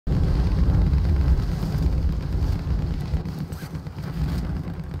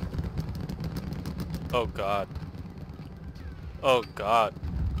Oh god. Oh god.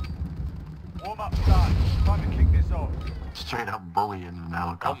 Warm up done. Time to kick this off. Straight up bullying an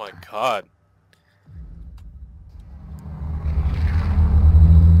helicopter. Oh my god.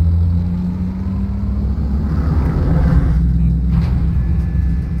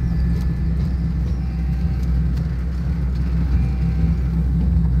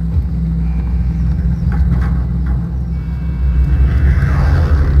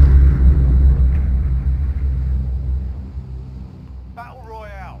 Battle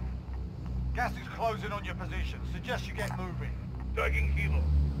Royale. Gas is closing on your position. Suggest you get moving. Taking kilo.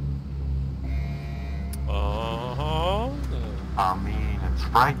 I mean, it's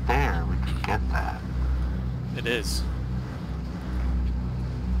right there. We could get that. It is.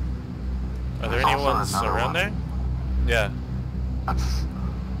 Are there There's any also ones another around one. there? Yeah.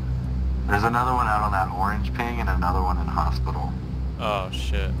 There's another one out on that orange ping and another one in hospital. Oh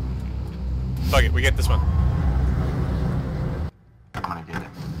shit. Fuck it, we get this one. I'm gonna get it.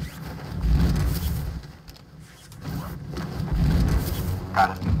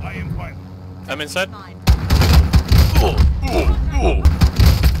 Got it. I am fine. I'm inside.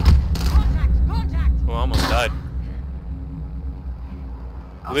 Well, almost died.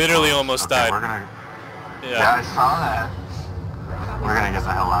 Literally almost Okay, died. We're gonna. Yeah. Yeah, I saw that. We're gonna get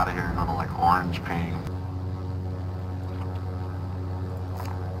the hell out of here and go to like orange ping.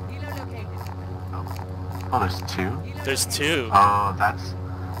 Oh, there's two. There's two. Oh, that's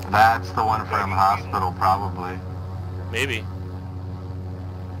the one from hospital probably. Maybe.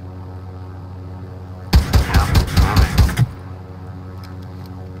 Yeah, moving.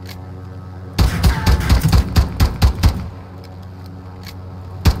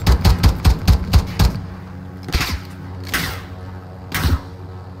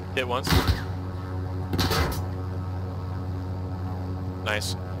 Hit once.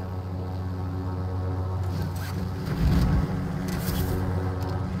 Nice.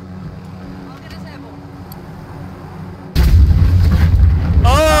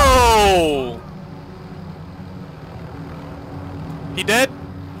 Oh! He dead?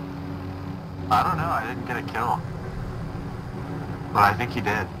 I don't know. I didn't get a kill, but I think he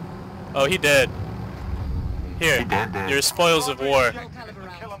did. Oh, he dead. Here, He did. your spoils of war.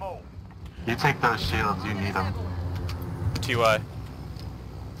 Kill them all. You take those shields. You need them. TY.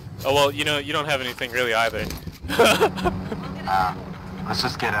 Oh well, you know, you don't have anything really either. Let's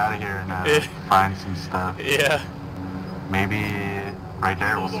just get out of here and Yeah. find some stuff. Yeah. Maybe right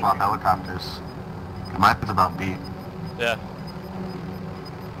there we'll swap helicopters. Mine's about beat. Yeah.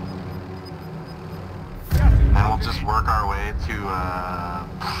 And then we'll just work our way to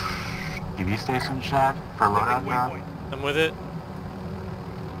TV station shack for loadout ground. I'm with it.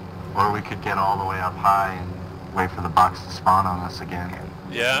 Or we could get all the way up high and wait for the box to spawn on us again.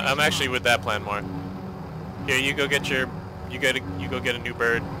 Yeah, I'm actually with that plan more. Here, you go get your, you go get a new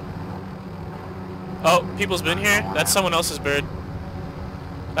bird. Oh, people's been here? That's someone else's bird.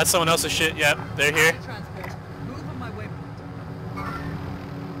 That's someone else's shit, yep, they're here.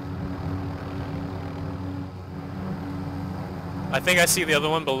 I think I see the other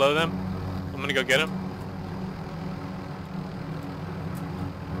one below them. I'm gonna go get him.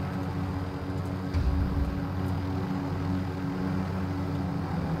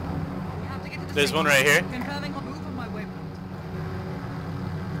 There's one right here.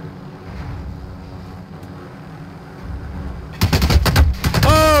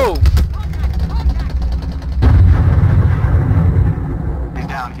 Oh! He's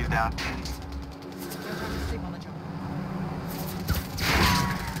down, he's down.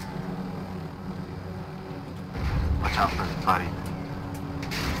 Watch out for his buddy.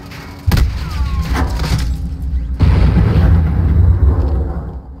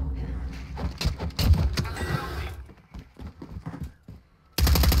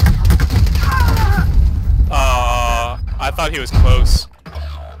 I thought he was close.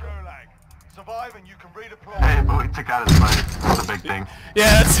 Survive and you can redeploy. Hey, but we took out his buddy. That's a big thing.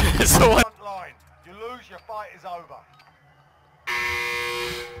 Yeah, it's the one. Front line. You lose, your fight is over.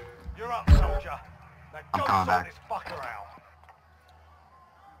 You're up, soldier. Now I'm go coming sort back. this fucker out.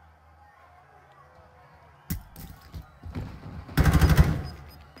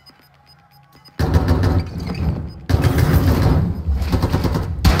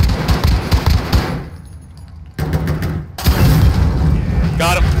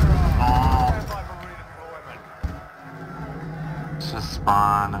 Got him. Let's just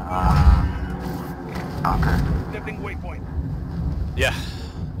spawn, okay. Dipping waypoint. Yeah,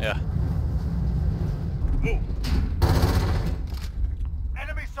 yeah. Move.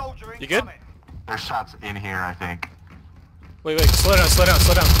 Enemy soldier incoming. You good? There's shots in here, I think. Wait, slow down, slow down,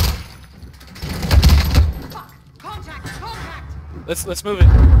 slow down. Let's move it.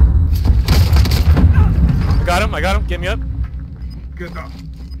 I got him. Get me up. Good enough.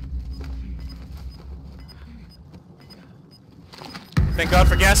 Thank God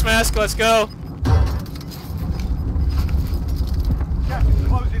for gas mask. Let's go. Gas is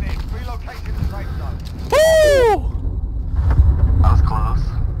closing in. Relocating the safe zone. Woo! That was close.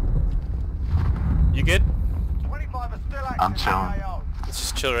 You good? 25 are still active. I'm chilling. AO. Let's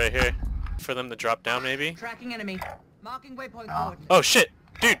just chill right here. For them to drop down, maybe. Tracking enemy. Marking waypoint No. coordinates. Oh shit,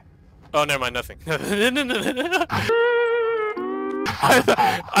 dude. Oh, never mind. Nothing. I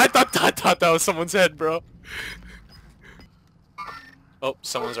thought that was someone's head, bro. Oh,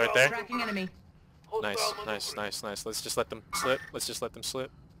 someone's right there. Tracking enemy. Nice. Let's just let them slip.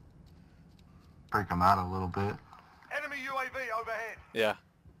 Break them out a little bit. Enemy UAV overhead. Yeah.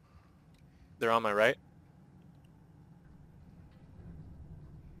 They're on my right.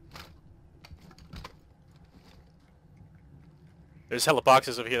 There's hella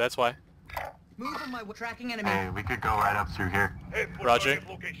boxes over here, that's why. Move on my tracking enemy. Hey, we could go right up through here. Roger.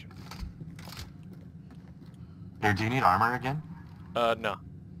 Here, do you need armor again? No.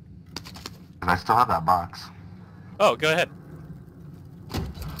 'Cause I still have that box. Oh, go ahead.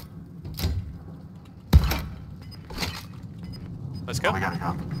 Let's go. Oh, we gotta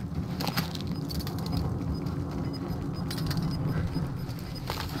go.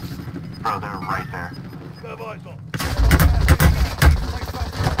 Bro, they're right there.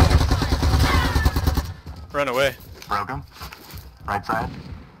 Run away. Broke him. Right side.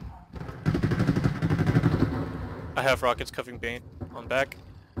 I have rockets covering Bane on back.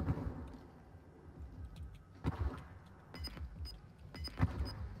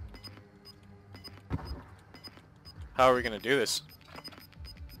 How are we gonna do this?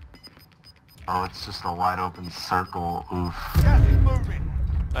 Oh, it's just a wide open circle. Oof. Gas is moving.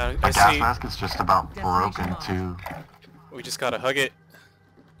 I The gas see. mask is just about broken too. We just gotta hug it.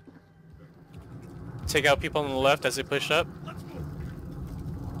 Take out people on the left as they push up.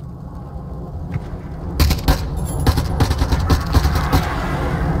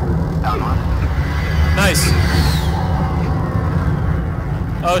 Down one. Nice.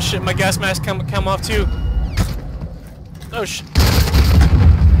 Oh shit, my gas mask come off too. Oh shit.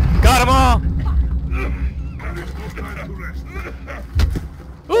 Got them all.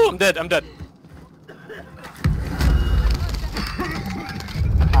 Ooh, I'm dead. Oh,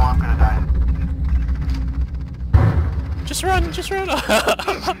 I'm gonna die. Just run.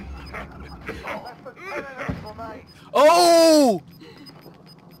 Oh!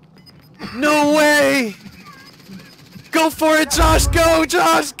 No way! Go for it, Josh! Go!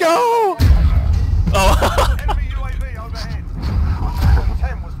 Oh! Enemy UAV overhead.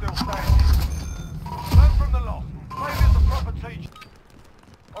 10 was still standing. Learn from the loss. Failure's a proper teacher.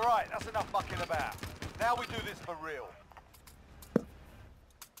 Alright, that's enough mucking about. Now we do this for real.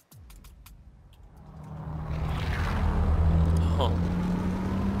 Oh.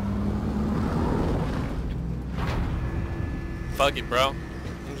 Fuck it, bro.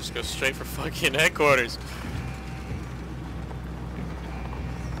 I'll just go straight for fucking headquarters.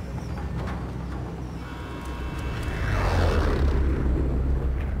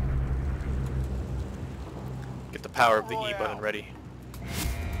 Get the power of the E button ready.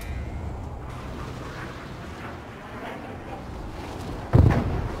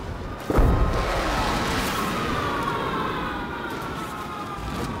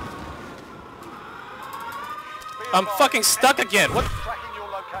 I'm fucking stuck again. What? Tracking your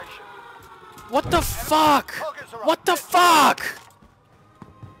location. What the fuck? What the fuck?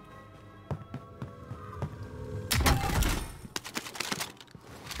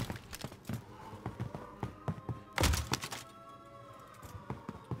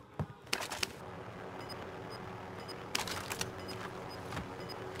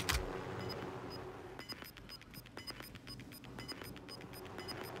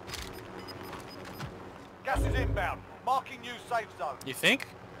 Gas is inbound. Marking new safe zone. You think?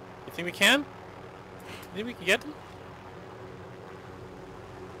 You think we can? You think we can get them?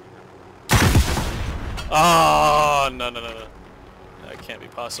 Oh, no. That can't be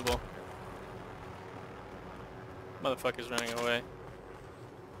possible. Motherfucker's running away.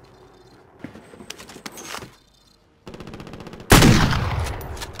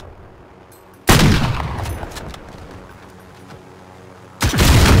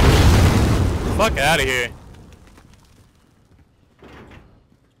 Fuck out of here.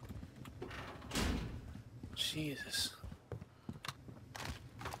 Jesus.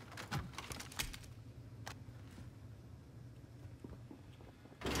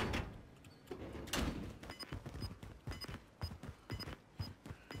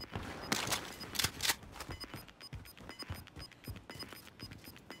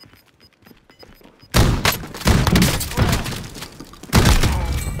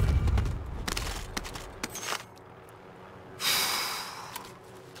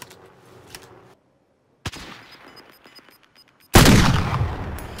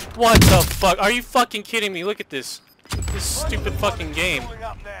 What the fuck? Are you fucking kidding me? Look at this. This stupid fucking game.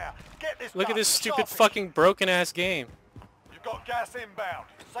 Look at this stupid fucking broken ass game. You've got gas inbound.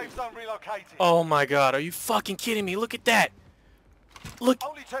 Safe zone relocated. Oh my god, are you fucking kidding me? Look at that. Look.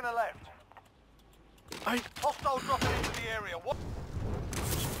 Only 10 are left. I... Hostile dropping into the area. What?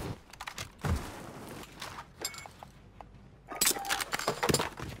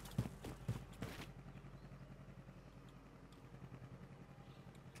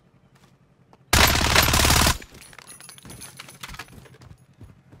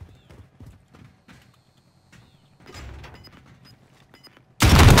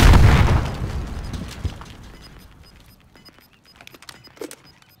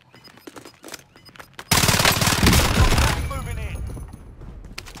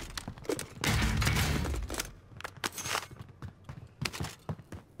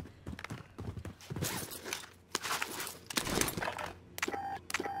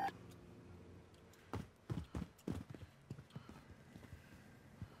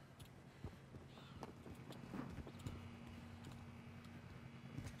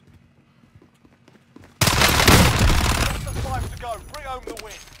 Go, bring home the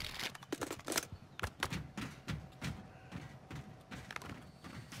win.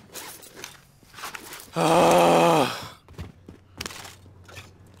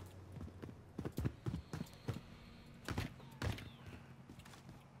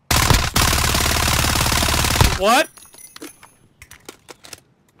 What?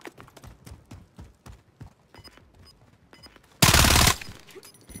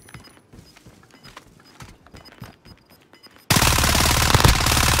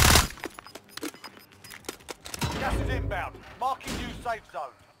 Gas is inbound. Marking new safe zone.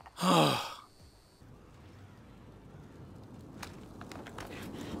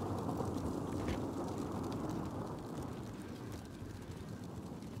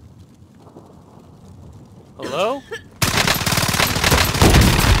 Hello?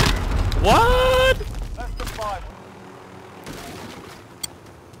 What? That's the 5.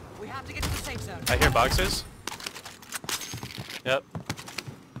 We have to get to the safe zone. I hear boxes. Yep.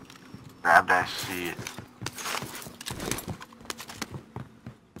 Grab that shit.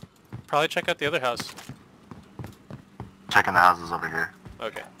 Probably check out the other house. Checking the houses over here.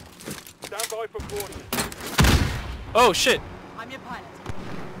 Okay. Stand by for coordinates. Oh shit! I'm your pilot.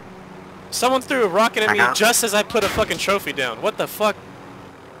 Someone threw a rocket at me I got- just as I put a fucking trophy down. What the fuck?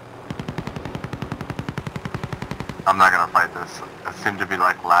 I'm not gonna fight this. It seemed to be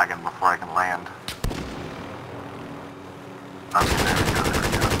like lagging before I can land. Okay, there we go, there we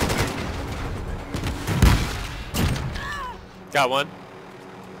go. Got one.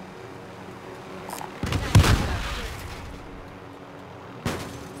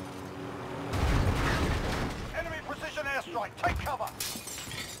 Enemy precision airstrike. Take cover.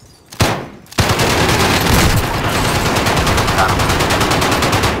 Time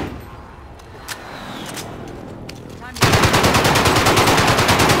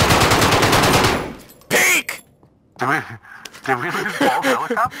Peek! Did we lose both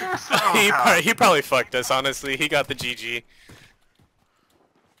helicopters? Oh, God. He probably fucked us, honestly. He got the GG.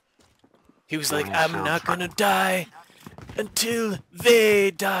 He was like, Holy I'm shit. not gonna die until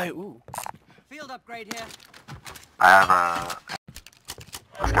they die. Ooh. Field upgrade here. I have a...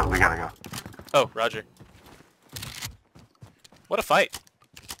 Let's go, we gotta go. Oh, Roger. What a fight.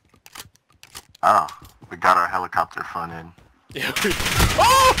 Oh, we got our helicopter fun in. Yeah.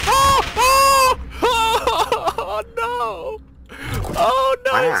 Oh no! Oh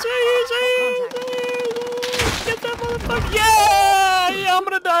no! Where? He's right here! Get that motherfucker! Yeah! Yeah! I'm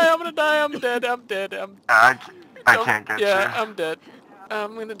gonna die! I'm gonna die! I'm dead! I'm dead! I can't get Yeah, you. I'm dead.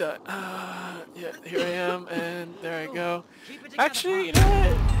 I'm gonna die. Yeah, here I am, and there I go. Keep it together, Actually, you pal.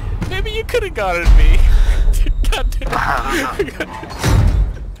 know what? Maybe you could have gotten me. God damn. I don't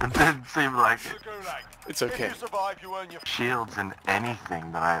know. It didn't seem like it. The gulag. It's If okay. you survive, you earn your... Shields in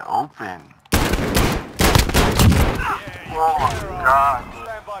anything that I open. Yeah, Oh my God.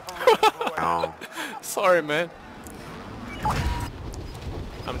 stand by for redeploy. Oh, Sorry, man.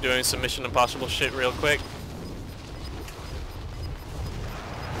 I'm doing some Mission Impossible shit real quick.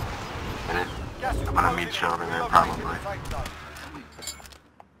 I'm Gas is gonna closing meet you in. over there Relocating probably. the safe zone.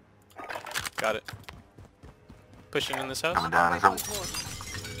 Got it. Pushing in this house? Coming down. Is Waypoint that... forward.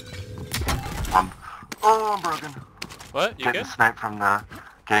 I'm broken. What? You Getting good? sniped from the...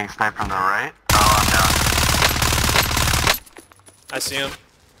 Getting sniped from the right. Oh, I'm down. I see him.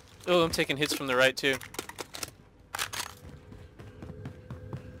 Oh, I'm taking hits from the right too.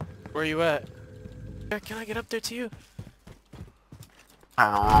 Where are you at? Yeah, can I get up there to you? I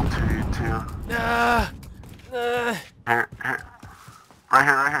have a little 2 too. Nah! Nah! Here, here. Right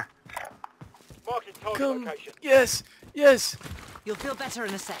here, right here. Come. Yes. Yes. You'll feel better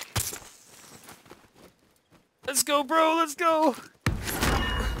in a sec. Let's go, bro. Let's go.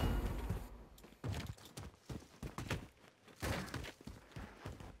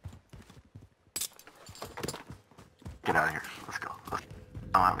 Get out of here. Let's go. I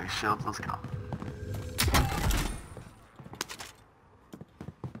don't have any shields. Let's go.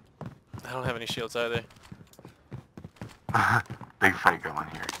 I don't have any shields either. Big fight going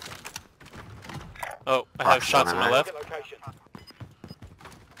here. Oh, I have shots on my left.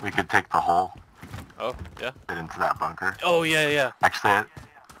 We could take the hole. Oh, yeah. Get into that bunker. Oh, yeah, yeah. Actually,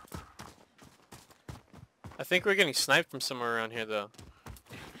 I think we're getting sniped from somewhere around here, though.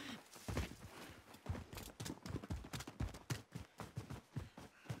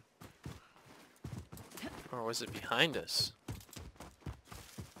 Or was it behind us?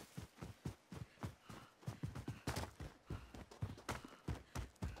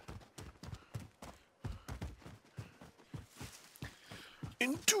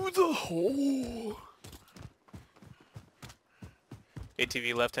 Into the hole.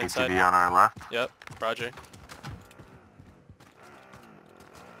 ATV left hand side. ATV on our left. Yep, roger.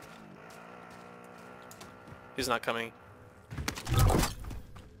 He's not coming.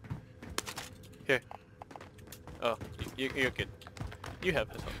 Here. Oh, you're good. You have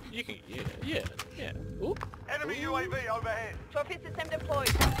his. You can. Yeah. Ooh. Enemy UAV overhead. Trophy system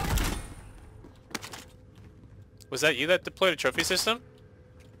deployed. Was that you that deployed a trophy system?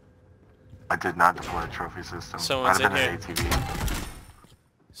 I did not deploy a trophy system. Someone's Might have in been an ATV.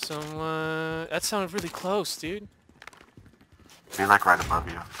 Someone. That sounded really close, dude. Be like right above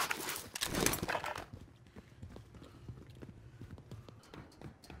you.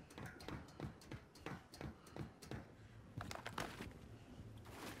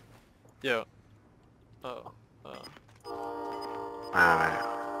 Yo. Oh.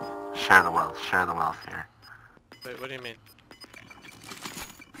 Wait. Share the wealth. Share the wealth here. Wait, what do you mean?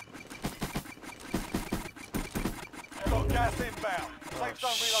 Got gas inbound. Oh, Safe zone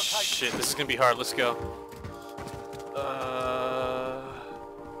relocation. shit, this is gonna be hard. Let's go.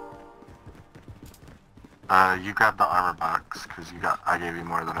 You grabbed the armor box because I gave you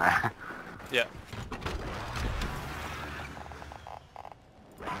more than I. Yeah.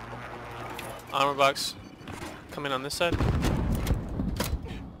 Armor box. Coming on this side. Go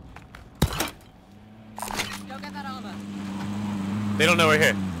get that armor. They don't know we're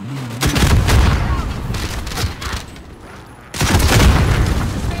here.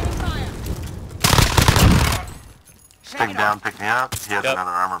 Take down, pick me up. He has Yep.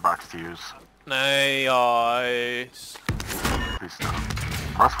 another armor box to use. Nice. Please stop.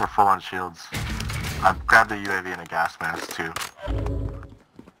 Plus, we're full on shields. I've grabbed a UAV and a gas mask too.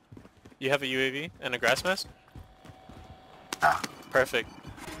 You have a UAV and a grass mask? Yeah. Perfect.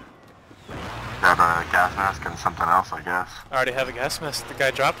 Grab a gas mask and something else, I guess. I already have a gas mask. The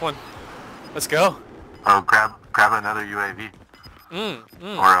guy dropped one. Let's go. Oh, grab another UAV.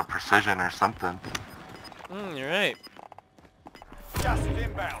 Or a precision or something. You're right. Gas is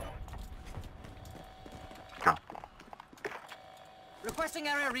inbound. Go. Requesting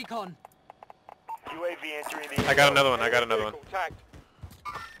area recon. UAV entering the. I got another one. I got another one. Tagged.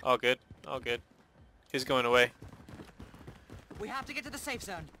 All good. All good. He's going away. We have to get to the safe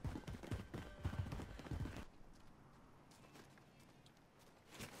zone.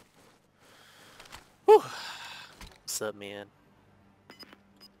 Whew. What's up, man?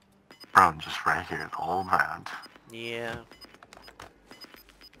 Bro, I'm just right here the whole round. Yeah.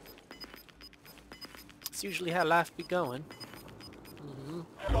 It's usually how life be going.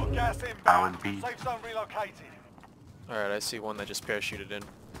 Got gas That inbound. would be. Safe zone relocated. Alright, I see one that just parachuted in.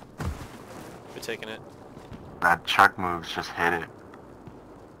 We're taking it. That truck moves, just hit it.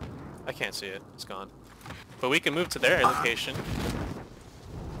 I can't see it. It's gone. But we can move to their location.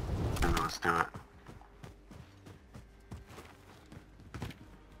 Dude, let's do it.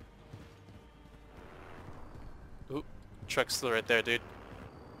 Oop. Truck's still right there, dude.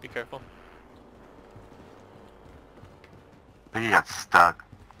 Be careful. I think he got stuck.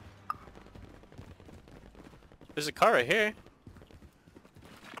 There's a car right here.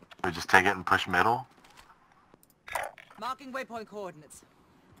 We just take it and push middle. Marking waypoint coordinates.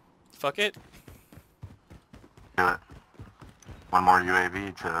 Fuck it. Do it. One more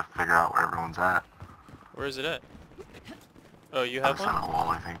UAV to figure out where everyone's at. Where is it at? Oh, you have Other side one? of the wall,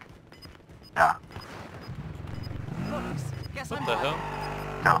 I think. Yeah. Oops. Guess What I'm the hot.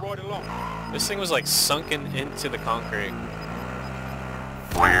 hell? Go. Right along. This thing was like sunken into the concrete.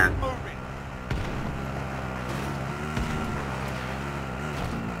 Weird. Moving.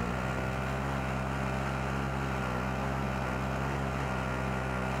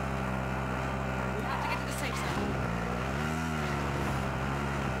 We have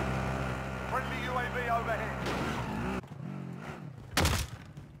UAV overhead.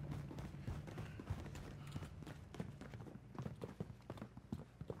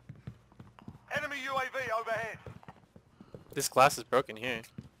 Enemy UAV overhead. This glass is broken here.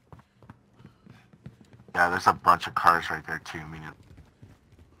 Yeah, there's a bunch of cars right there too,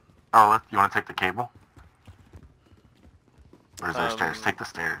 Oh, you want to take the cable? Or is there stairs? Take the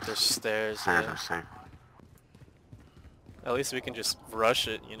stairs. There's stairs. Stairs Yeah. are safe. At least we can just rush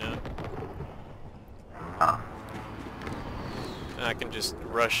it, you know? Oh. And I can just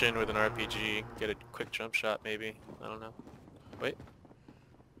rush in with an RPG, get a quick jump shot maybe. I don't know. Wait.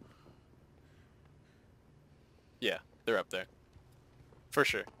 Yeah, they're up there. For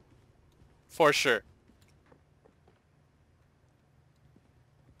sure. For sure.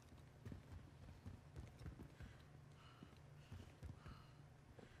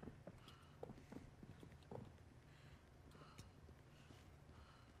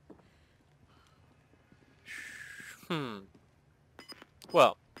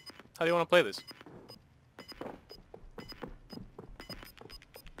 Well, how do you want to play this?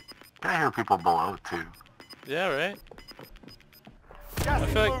 I hear people below too. Yeah, right? Gas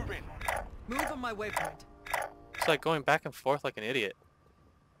is feel like- moving. Move on my waypoint. It's like going back and forth like an idiot.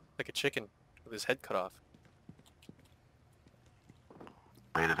 Like a chicken with his head cut off.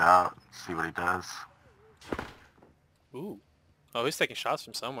 Wait it out, see what he does. Ooh. Oh, he's taking shots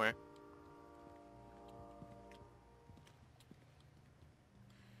from somewhere.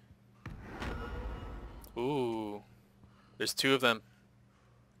 Ooh. There's two of them.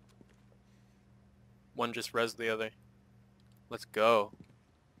 One just rezzed the other. Let's go.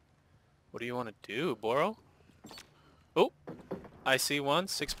 What do you want to do, Boro? Oh! I see one.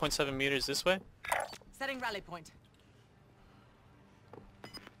 6.7 meters this way. Setting rally point.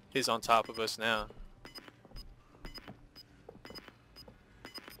 He's on top of us now.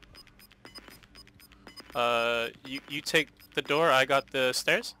 You take the door, I got the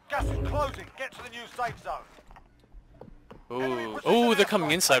stairs? Gas is closing. Get to the new safe zone. Ooh. Ooh, they're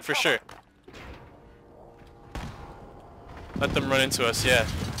coming inside for sure. Let them run into us, yeah.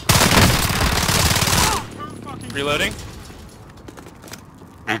 Reloading.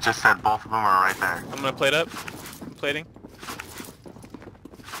 He just said both of them are right there. I'm gonna plate up. I'm plating.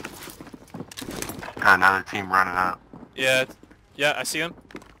 Got another team running up. Yeah. Yeah, I see him.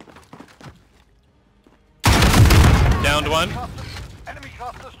 Downed one. Enemy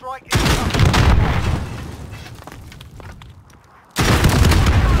cluster strike incoming.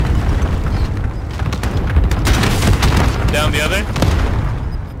 Down the other.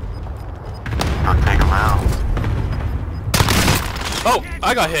 Go take him out. Oh,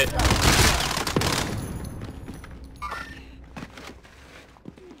 I got hit.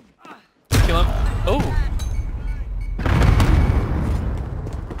 Kill him. Oh.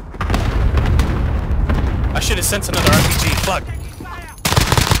 I should have sent another RPG. Fuck.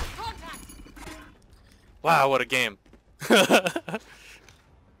 Wow, what a game.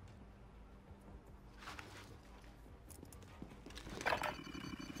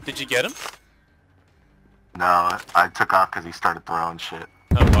 Did you get him? No, I took off because he started throwing shit.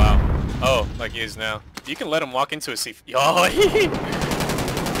 Oh wow. Oh, like he is now. You can let him walk into a C. Oh,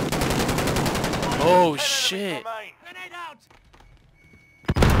 oh shit.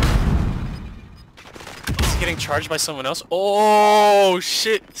 He's getting charged by someone else. Oh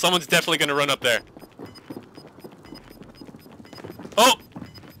shit. Someone's definitely gonna run up there. Oh.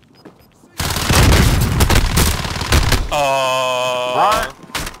 Oh. What?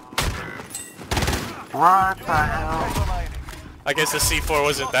 What the hell? I guess the C4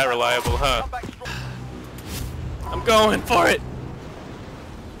 wasn't that reliable, huh? I'm going for it!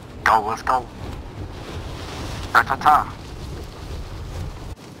 Go, let's go. Ta-ta-ta.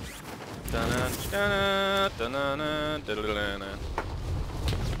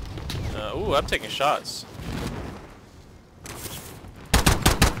 Ooh, I'm taking shots.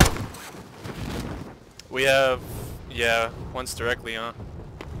 We have... yeah, one's directly on.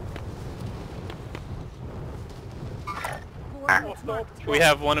 We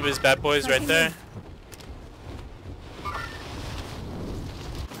have one of his bad boys right there.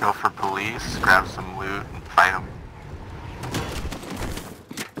 Go for police, grab some loot, and fight them.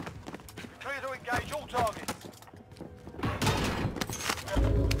 Clear to engage all targets.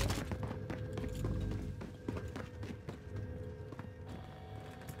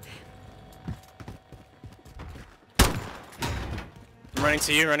 I'm running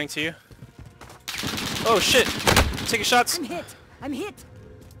to you, running to you. Oh shit! I'm taking shots! I'm hit! I'm hit!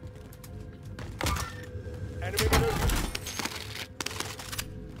 Enemy maneuver.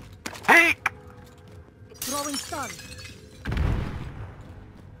 Take! Throwing stun.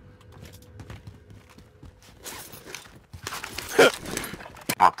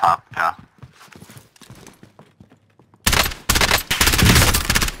 Up top, yeah.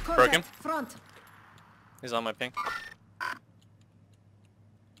 Broken. Front. He's on my ping.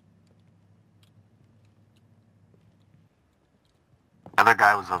 Other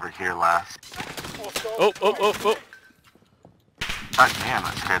guy was over here last. Oh, oh, oh, oh. God damn,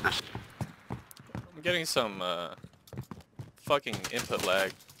 that scared the shit. I'm getting some, fucking input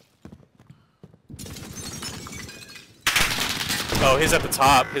lag. Oh, he's at the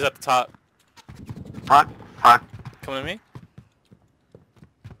top. He's at the top. Fuck, fuck. Coming to me?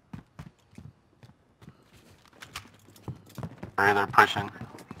 They're pushing.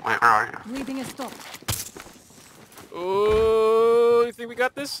 Wait, where are you? Leaving a stop. Oh, you think we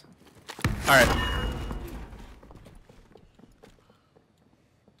got this? Alright.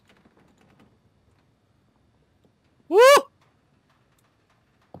 Woo!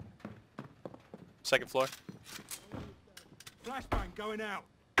 Second floor. Flashbang going out.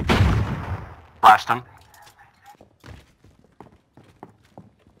 Flashed him.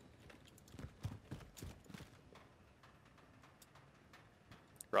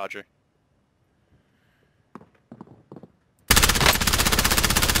 Roger.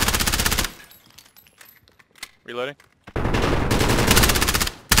 Reloading.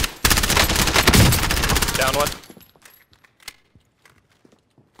 Down one.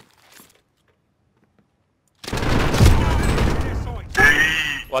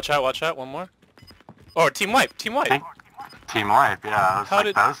 Watch out, one more. Oh, team wipe, team wipe. Team wipe, yeah. I was How like,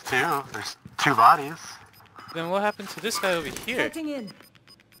 did- those two. There's two bodies. Then what happened to this guy over here? Setting in.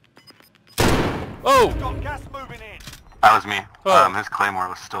 Oh! Got gas moving in. That was me. Oh. His claymore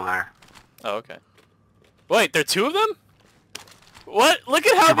was still there. Oh, okay. Wait, there are two of them? What? Look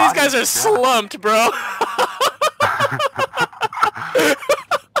at how Two these guys bodies, are yeah. slumped, bro.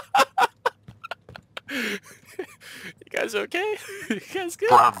 You guys okay? You guys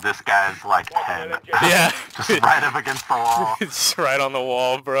good? Love this guy's like head. Yeah. Just right up against the wall. It's right on the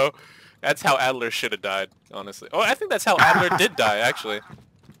wall, bro. That's how Adler should have died, honestly. Oh, I think that's how Adler did die, actually.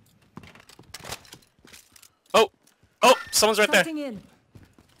 Oh! Oh! Someone's right there. Setting in.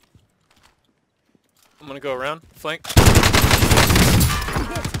 I'm gonna go around. Flank. Hit.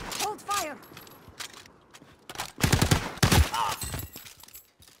 Hold fire.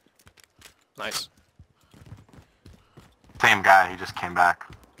 Nice. Same guy, he just came back.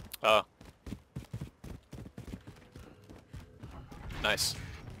 Oh. Nice.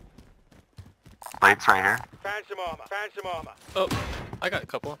 Plates right here. Found some armor. Found some armor. Oh, I got a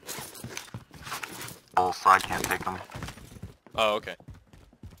couple. Full, so I can't take them. Oh, okay.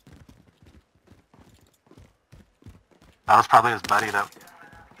 That was probably his buddy that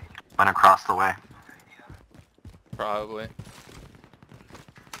went across the way. Probably.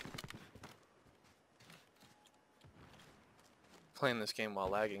 Playing this game while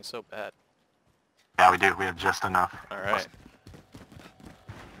lagging so bad. Yeah, we do. We have just enough. Alright.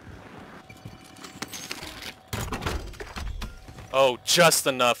 Oh, just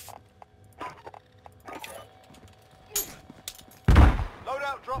enough.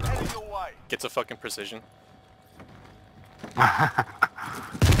 Loadout drop heading your way. Gets a fucking precision. I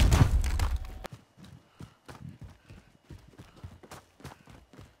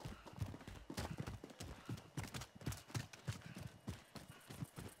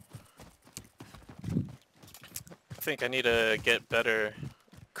think I need to get better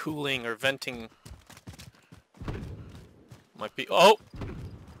cooling or venting. Might be. Oh!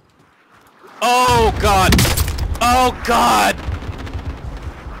 Oh god! Oh god!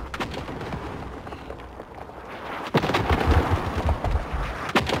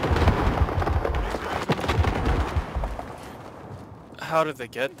 How did they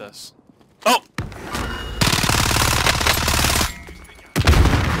get this? Oh!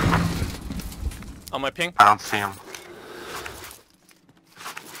 On my ping? I don't see him.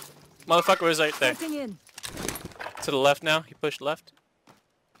 Motherfucker was right there. Setting in. To the left now. He pushed left.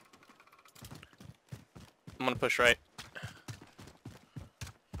 I'm gonna push right.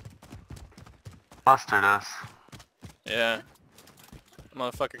 Busted us. Yeah.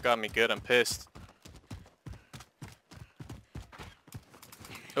 Motherfucker got me good. I'm pissed.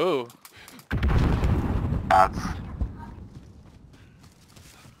 Ooh. That's...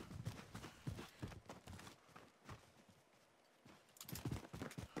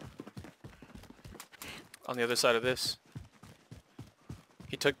 On the other side of this.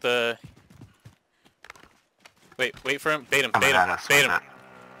 He took the... Wait for him. Bait him. Coming Bait at him. us Bait with him. it.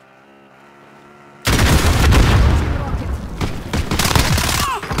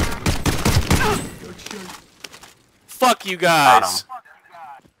 Fuck you guys.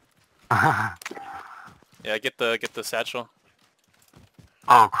 Yeah, get the satchel.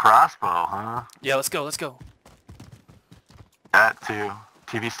 Oh, crossbow, huh? Yeah, let's go, let's go. That too.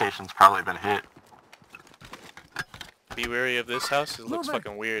 TV station's probably been hit. Be wary of this house, it looks Mover.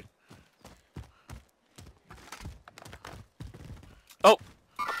 fucking weird. Oh!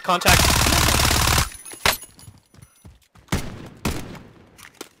 Contact!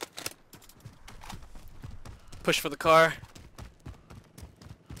 Push for the car.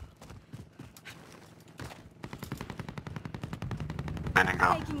 Bend and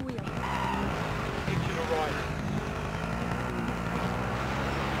go. Taking wheel. Engine arriving.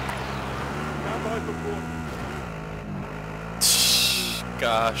 Stand by for boarding.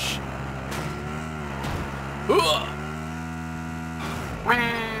 Gosh. Ooh.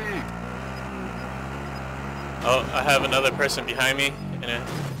 Whee! Oh, I have another person behind me in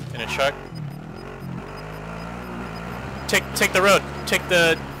a truck. Take the road. Take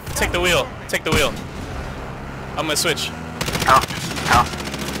the wheel. Take the wheel. I'm gonna switch. Go. Go.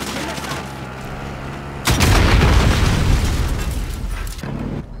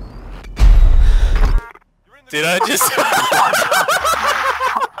 Did I just?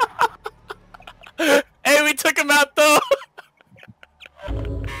 Hey, we took him out though.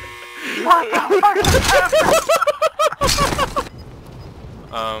 What the fuck is happening?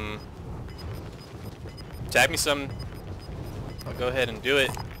 Tag me some. I'll go ahead and do it.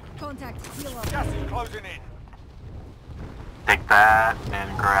 Contact. Wheel up. Gas is closing in. Take that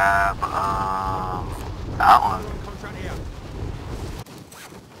and grab that one. Contract here.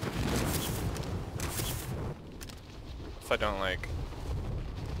 If I don't like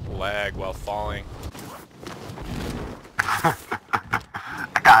lag while falling. I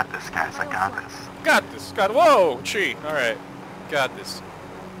got this, guys. I got this. Got this. Got. Whoa, tree. All right. Got this.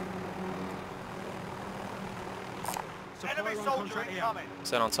 Enemy soldier incoming.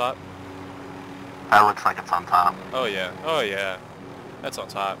 Is that on top? That looks like it's on top. Oh yeah. Oh yeah. That's on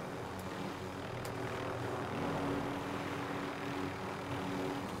top.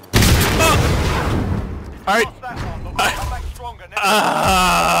 Oh! All right. Lost that one, but we'll come back stronger next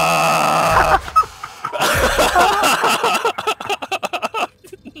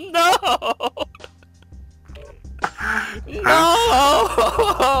No! No!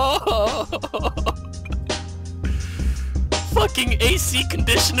 Fucking AC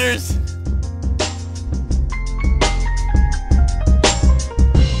conditioners!